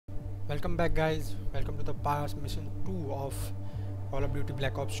Welcome back guys, welcome to the pass mission 2 of call of duty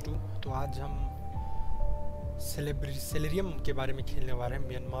black ops 2। तो आज हम सेलेरियम के बारे में खेलने वाले हैं।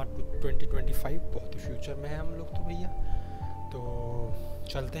 म्यांमार 2025 बहुत ही फ्यूचर में है हम लोग तो भैया। तो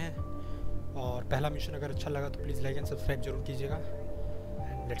चलते हैं, और पहला मिशन अगर अच्छा लगा तो प्लीज़ लाइक एंड सब्सक्राइब जरूर कीजिएगा।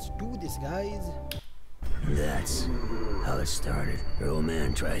 And let's do this guys. That's how it started. Her old man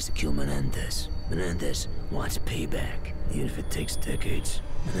tries to kill Menendez. Menendez wants payback, even if it takes decades.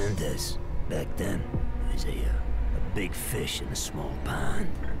 Menendez, back then, was a big fish in a small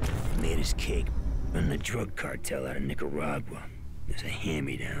pond. He made his cake running a drug cartel out of Nicaragua. It was a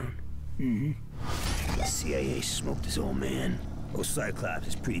hand-me-down. The CIA smoked his old man. Old Cyclops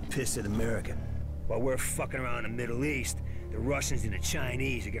is pretty pissed at America. While we're fucking around the Middle East, the Russians and the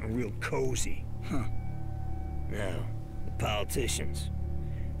Chinese are getting real cozy. Now, the politicians,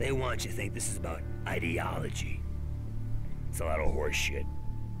 they want you to think this is about ideology. It's a lot of horse shit.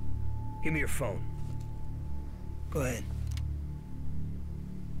 Give me your phone. Go ahead.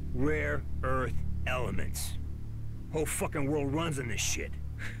 Rare earth elements. Whole fucking world runs on this shit.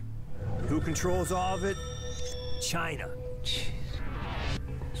 Who controls all of it? China.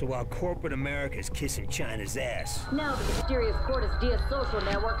 So while corporate America is kissing China's ass... Now the mysterious Cortes Diaz social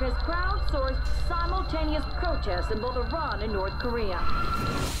network has crowdsourced simultaneous protests in both Iran and North Korea.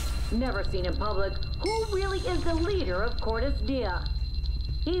 Never seen in public, who really is the leader of Cortes Diaz?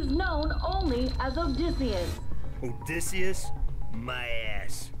 He's known only as Odysseus. Odysseus? My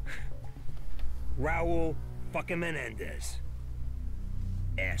ass. Raul fucking Menendez.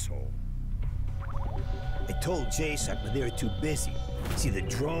 Asshole. I told JSOC, but they were too busy. See, the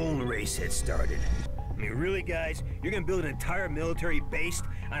drone race had started. I mean, really, guys? You're gonna build an entire military based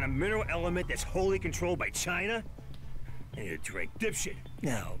on a mineral element that's wholly controlled by China? I need a drink. Dipshit.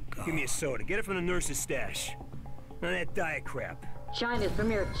 No, God. Give me a soda. Get it from the nurse's stash. None of that diet crap. China's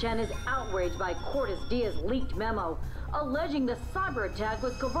Premier Chen is outraged by Cortes Diaz's leaked memo, alleging the cyber attack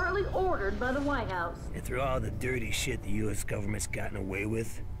was covertly ordered by the White House. And through all the dirty shit the U.S. government's gotten away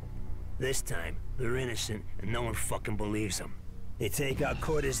with, this time, they're innocent and no one fucking believes them. They take out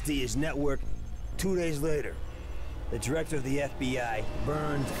Cortes Diaz's network 2 days later. The director of the FBI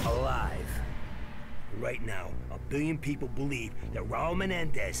burned alive. Right now, 1 billion people believe that Raul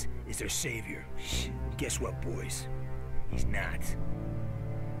Menendez is their savior. Guess what, boys? He's not.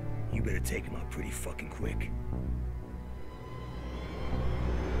 You better take him out pretty fucking quick.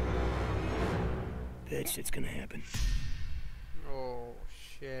 Bad shit's gonna happen. Oh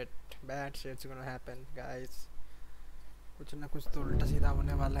shit, bad shit's gonna happen guys. कुछ ना कुछ तो उल्टा सीधा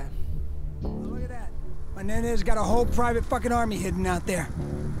होने वाला है। Look at that. Menendez got a whole private fucking army hidden out there.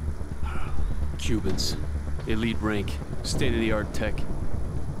 Cubans. Elite rank. State-of-the-art tech.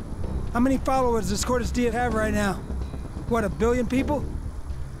 How many followers does Cortes Diaz have right now? What, 1 billion people?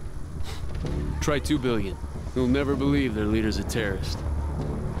 Try 2 billion. You'll never believe their leader's a terrorist.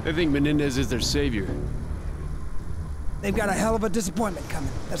 They think Menendez is their savior. They've got a hell of a disappointment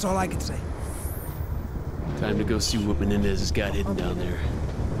coming. That's all I can say. Time to go see what Menendez has got hidden down there.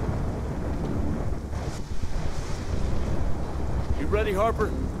 You ready, Harper?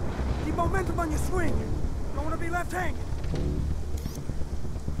 Keep momentum on your swing. Don't want to be left hanging.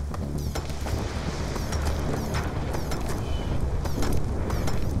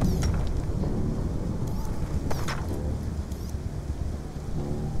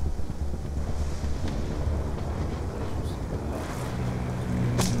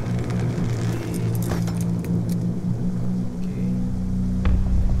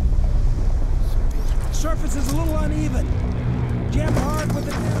 Surface is a little uneven. Jam hard with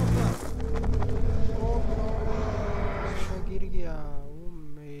the nail glove. गिर गया।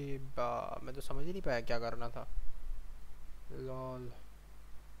 मैं तो समझ ही नहीं पाया क्या करना था। Lol.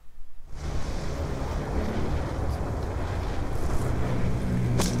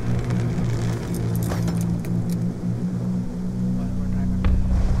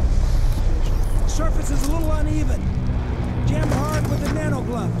 Surface is a little uneven. Jam hard with the nano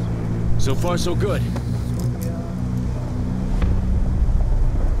gloves. So far, so good.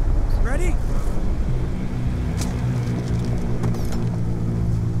 Ready?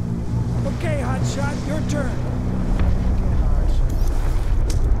 Okay, hotshot, your turn.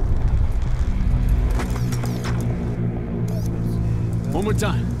 One more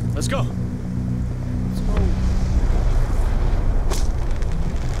time. Let's go.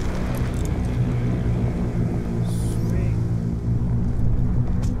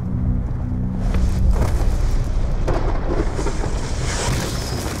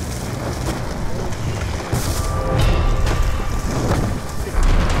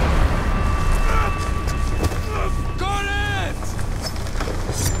 Got it!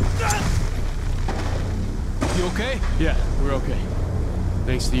 You okay? Yeah, we're okay.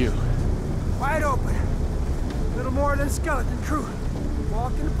 Thanks to you. Wide open. Little more than skeleton crew.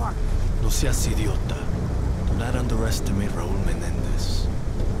 Walk in the park. No seas idiota. Do not underestimate Raul Menendez.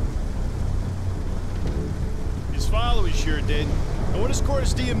 His followers sure did. And what does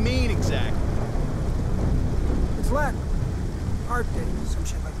Cortes Dia mean exactly? It's Latin. Art day, some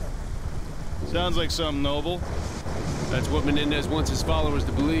shit like that. Sounds like something noble. That's what Menendez wants his followers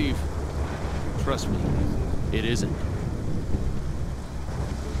to believe. Trust me, it isn't.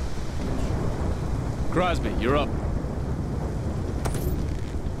 Crosby, you're up.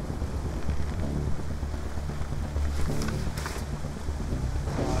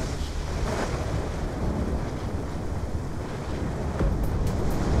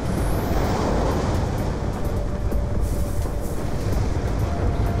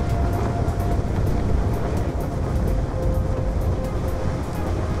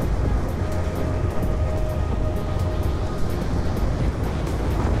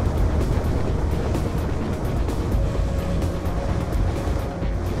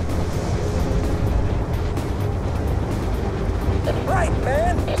 Right,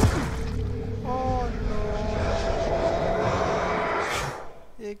 man! Oh no!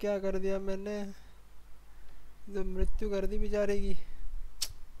 ये क्या कर दिया मैंने? जो मृत्यु कर दी बेचारे की। ये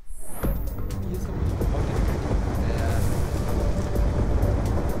सब मुझे बहुत irritating लगता है यार।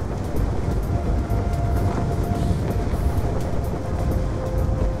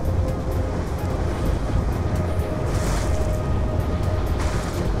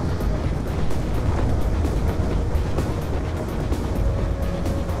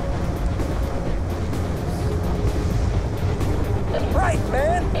 Right,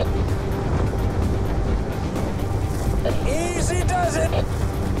 man! Easy does it!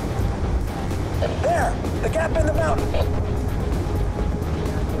 There! The gap in the mountain!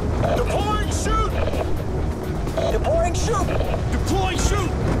 Deploying shoot! Deploying shoot! Deploying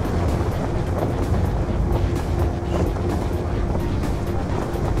shoot!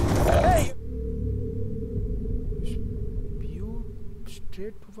 Hey! View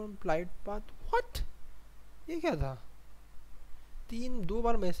straight from flight path. What? ये क्या था? दो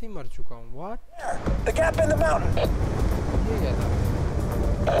बार मैं ऐसे ही मर चुका हूँ। What? The gap in the mountain! ये क्या था?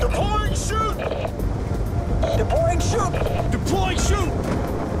 Deploying shoot! Deploying shoot! Deploying shoot!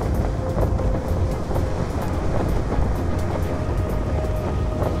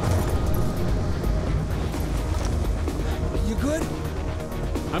 You good?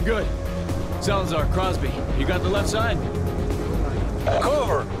 I'm good. Salazar, Crosby, you got the left side?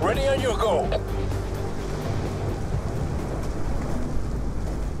 Cover! Ready on your go!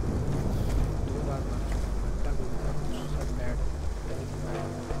 दो बार मर चुका हूँ। घंटा गुजर गया, सब bad है।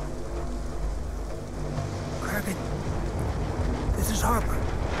 Kraken. This is Harper.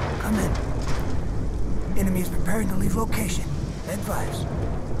 Come in. Enemy is preparing to leave location. Advise.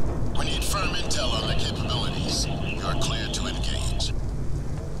 We need firm intel on their capabilities. You are clear to engage.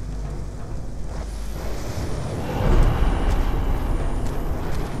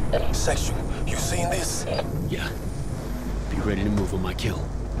 Section, you seen this? Yeah. Be ready to move on my kill.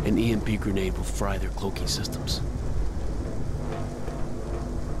 An EMP grenade will fry their cloaking systems.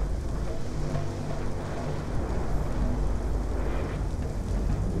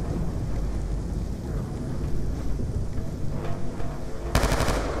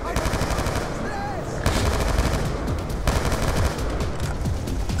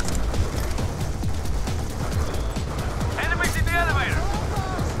 Enemies in the elevator!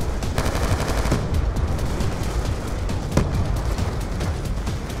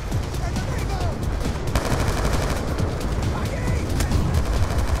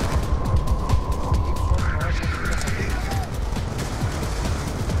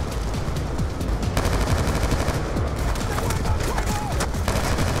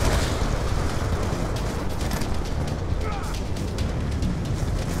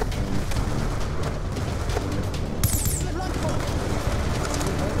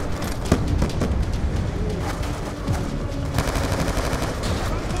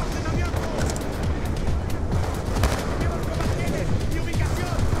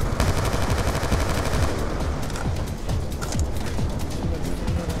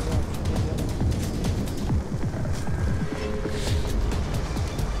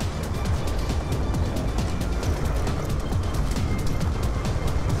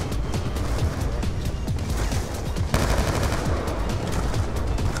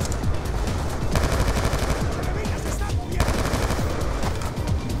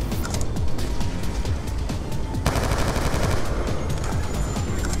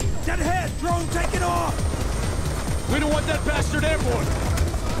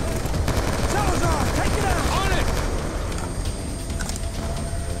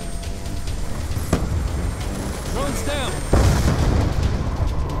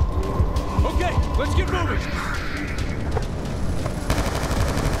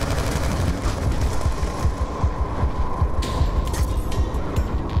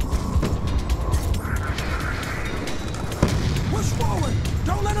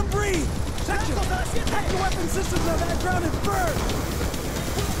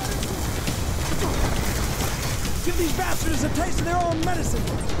 Give these bastards a taste of their own medicine!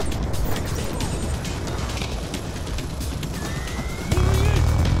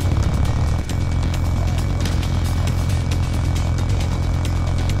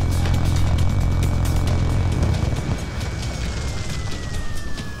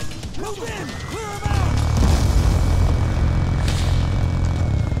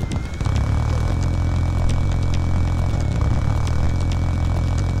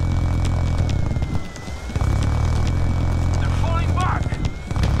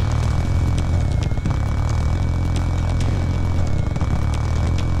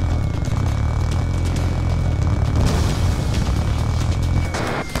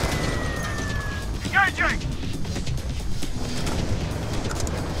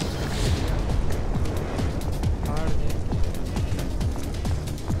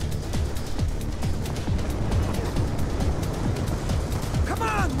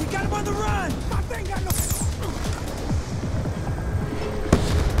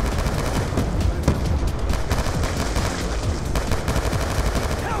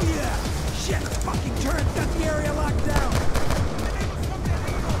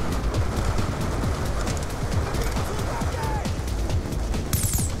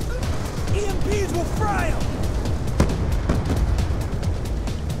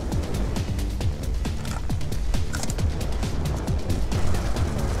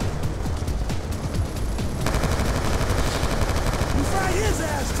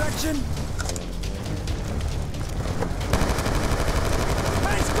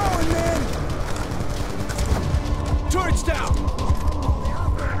 Nice going, man! Turrets down!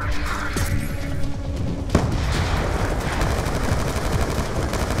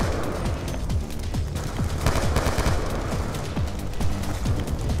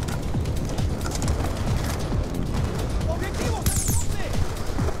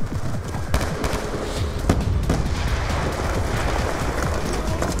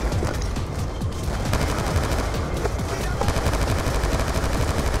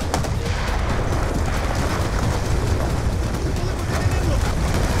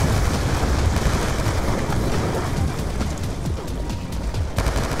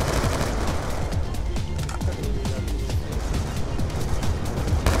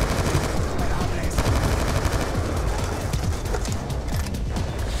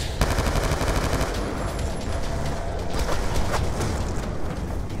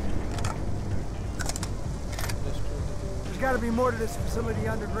 Gotta be more to this facility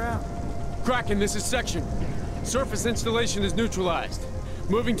underground. Kraken, this is Section. Surface installation is neutralized.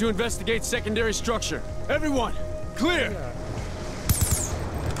 Moving to investigate secondary structure. Everyone, clear!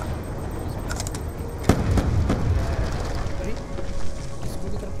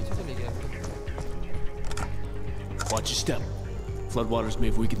 Watch your step. Floodwaters may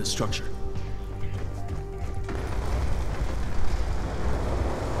have weakened the structure.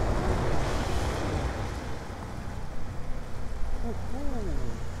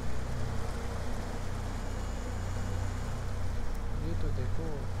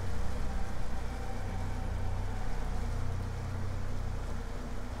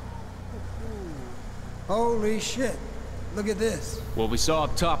 Holy shit. Look at this. What we saw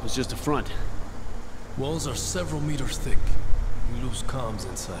up top was just a front. Walls are several meters thick. We lose comms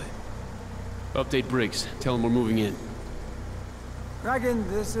inside. Update Briggs. Tell him we're moving in. Dragon,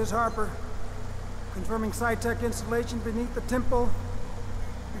 this is Harper. Confirming SciTech installation beneath the temple.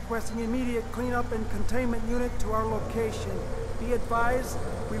 Requesting immediate cleanup and containment unit to our location. Be advised,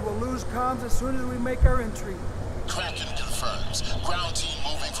 we will lose comms as soon as we make our entry. Kraken confirms. Ground team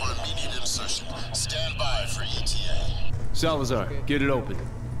moving for immediate insertion. Stand by for ETA. Salazar, get it open.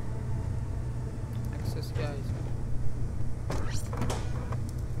 Access क्या है इसमें?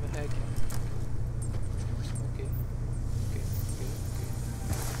 इसमें है क्या? Okay.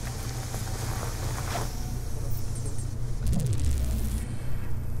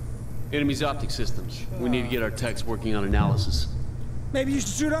 Enemy's optic systems. We need to get our techs working on analysis. Maybe you should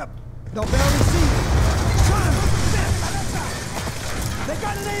shoot up. They'll barely see you. Son of a bitch! They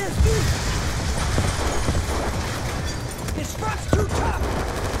got an ASD! This front's too tough!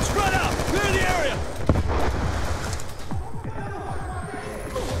 Spread out! Clear the area!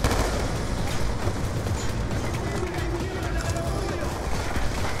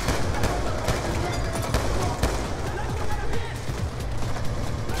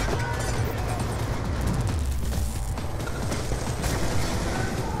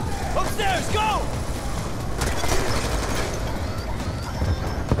 Upstairs, go!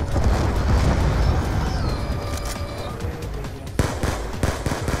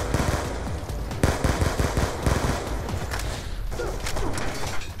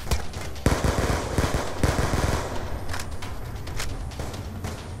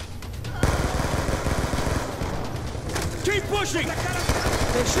 pushing!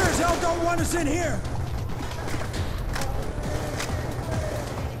 They sure as hell don't want us in here.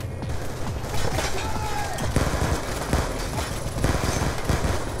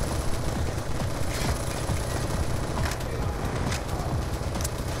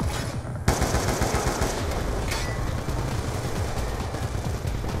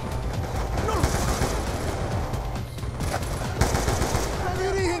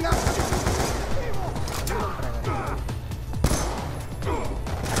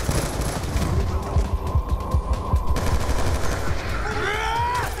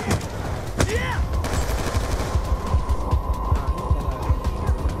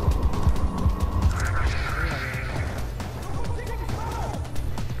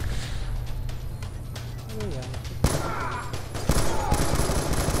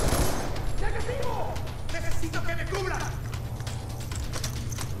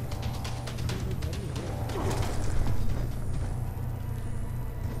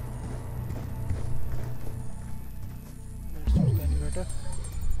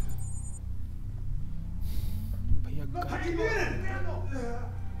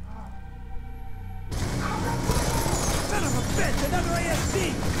 Son of a bitch, another ASD!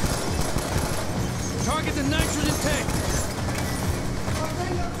 Target the nitrogen tank!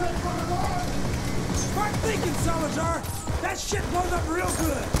 Smart thinking, Salazar! That shit blows up real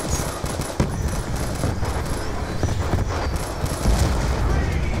good!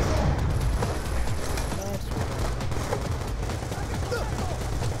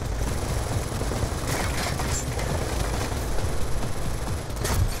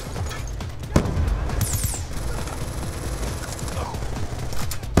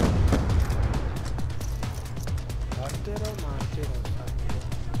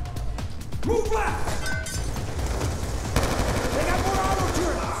 Move left! They got more auto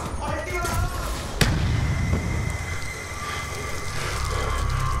turrets!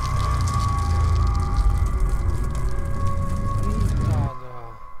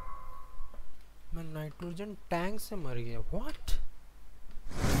 मैं nitrogen tank से मर गया. What?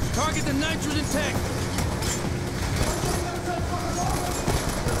 Target the nitrogen tank!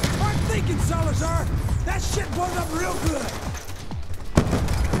 Smart thinking, Salazar! That shit blows up real good!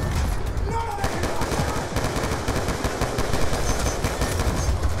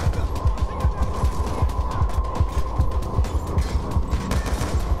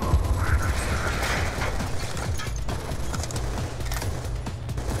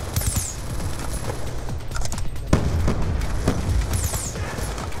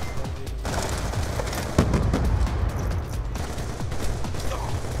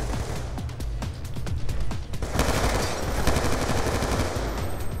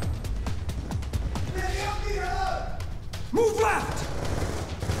 Move left!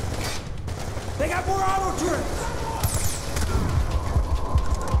 They got more auto turrets!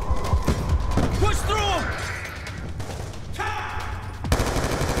 Push through them!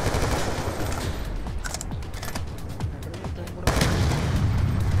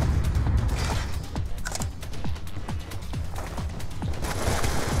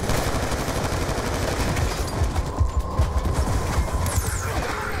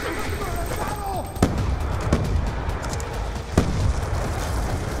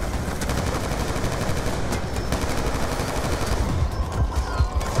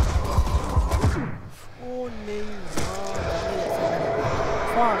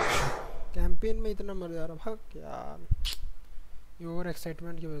 Campaign में इतना मर जा रहा भाग यार. ये ओवर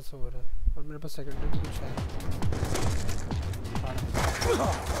एक्साइटमेंट की वजह से हो रहा है और मेरे पास सेकेंडरी कुछ है.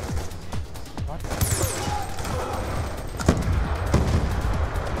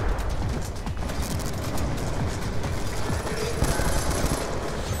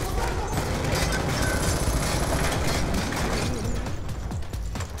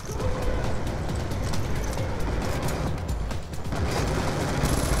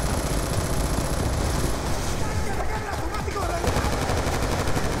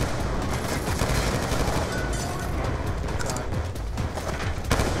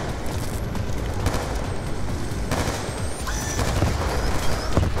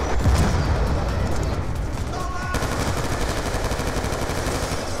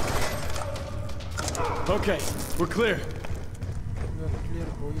 Okay, we're clear. We are clear,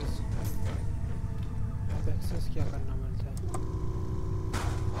 boys. अब एक्सेस क्या करना मिलता है? चलो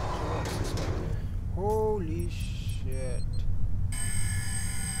एक्सेस करते हैं. Holy shit!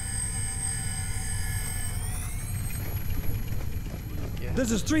 This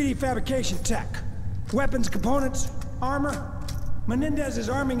is 3D fabrication tech. Weapons, components, armor. Menendez is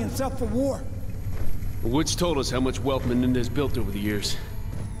arming himself for war. Woods told us how much wealth Menendez built over the years.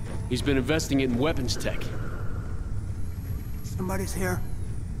 He's been investing it in weapons tech. Somebody's here.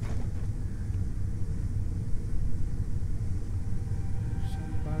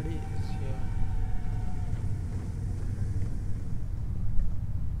 Somebody is here.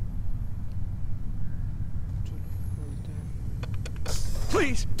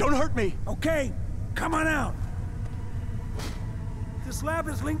 Please, don't hurt me! Okay, come on out. This lab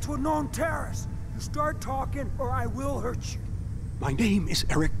is linked to a known terrorist. You start talking, or I will hurt you. My name is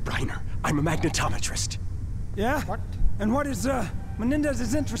Eric Briner. I'm a magnetometrist. Yeah? What? And what is,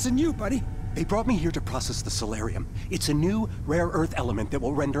 Menendez's interest in you, buddy? They brought me here to process the Celerium. It's a new, rare earth element that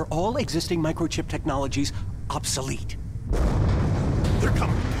will render all existing microchip technologies obsolete. They're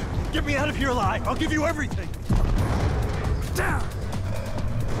coming! Get me out of here alive! I'll give you everything! Down!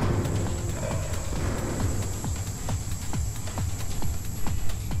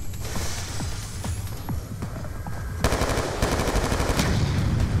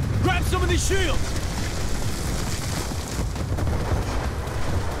 Grab some of these shields!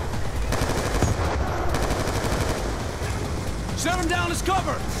 Set them down as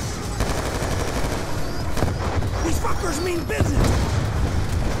cover! These fuckers mean business!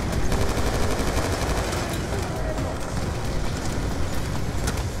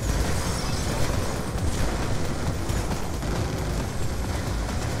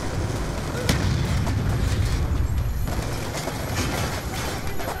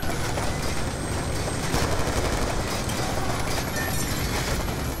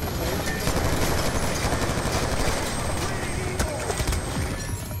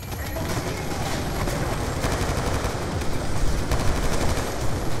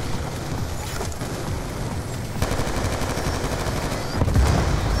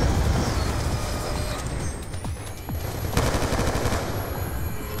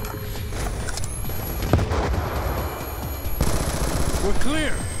 We're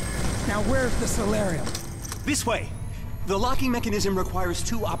clear! Now where's the Celerium? This way! The locking mechanism requires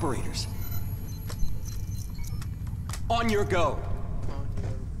 2 operators. On your go!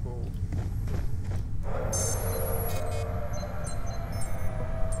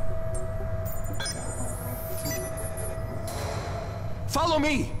 Follow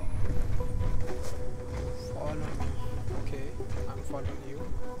me! Follow me. Okay, I'm following you.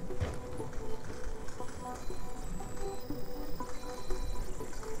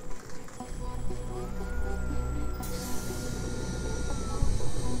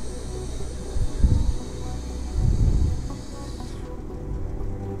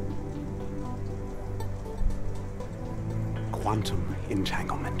 Quantum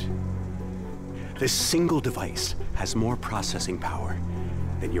entanglement. This single device has more processing power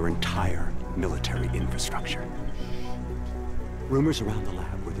than your entire military infrastructure. Rumors around the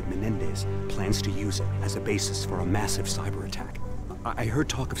lab were that Menendez plans to use it as a basis for a massive cyber attack. I heard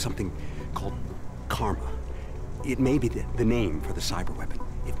talk of something called Karma. It may be the name for the cyber weapon.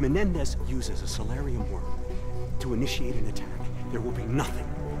 If Menendez uses a Celerium worm to initiate an attack, there will be nothing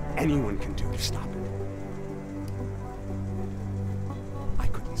anyone can do to stop it. I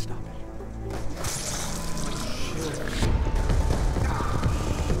couldn't stop it.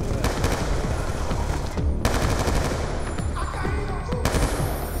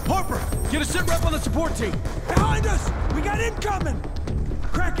 Harper! Get a sit rep on the support team! Behind us! We got incoming!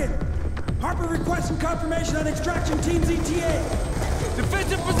 Kraken! Harper requesting confirmation on extraction team's ETA!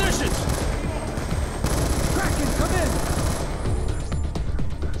 Defensive positions! Kraken, come in!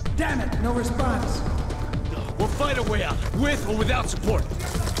 Damn it, no response. We'll fight our way out, with or without support.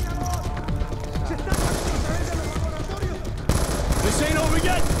 This ain't over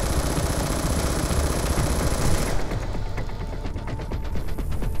yet!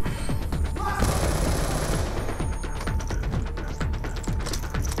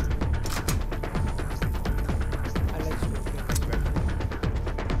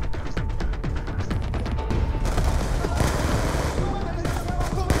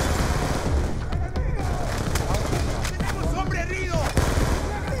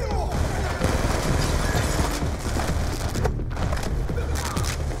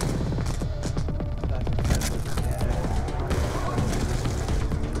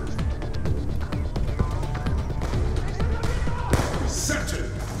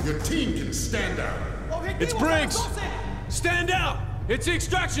 Your team can stand down. It's Briggs! Stand out! It's the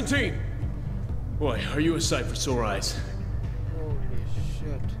extraction team! Boy, are you a sight for sore eyes. Holy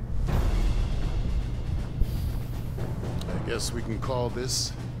shit. I guess we can call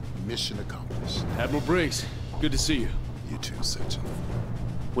this mission accomplished. Admiral Briggs, good to see you. You too, Section.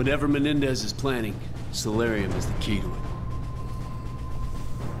 Whatever Menendez is planning, Celerium is the key to it.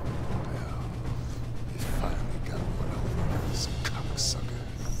 He finally got one over this cocksucker.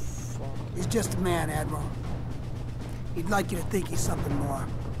 He's just a man, Admiral. He'd like you to think he's something more.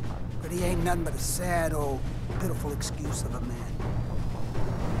 But he ain't nothing but a sad, old, pitiful excuse of a man.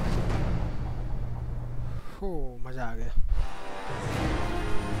 Oh, मजा आ गया,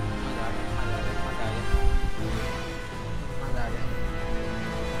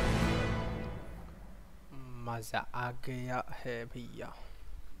 मजा आ गया है भैया.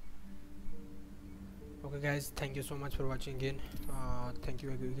 Okay guys, thank you so much for watching again. Thank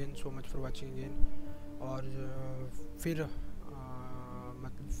you again so much for watching again. और फिर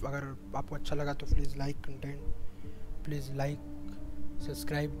मतलब अगर आपको अच्छा लगा तो please like content, please like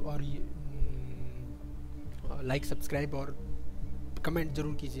subscribe और लाइक सब्सक्राइब और कमेंट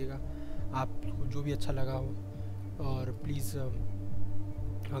ज़रूर कीजिएगा आपको जो भी अच्छा लगा हो. और प्लीज़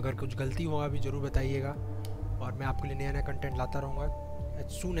अगर कुछ गलती हो अभी ज़रूर बताइएगा और मैं आपके लिए नया नया कंटेंट लाता रहूँगा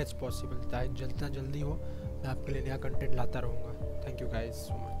as soon as possible. चाहे जितना जल्दी हो मैं आपके लिए नया कंटेंट लाता रहूँगा. Thank you guys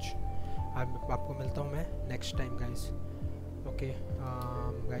so much. आपको मिलता हूँ मैं next time guys. Okay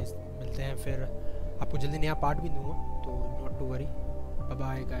guys, मिलते हैं फिर. आपको जल्दी नया पार्ट भी दूँगा तो not to worry. Bye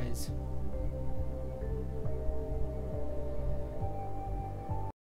bye guys.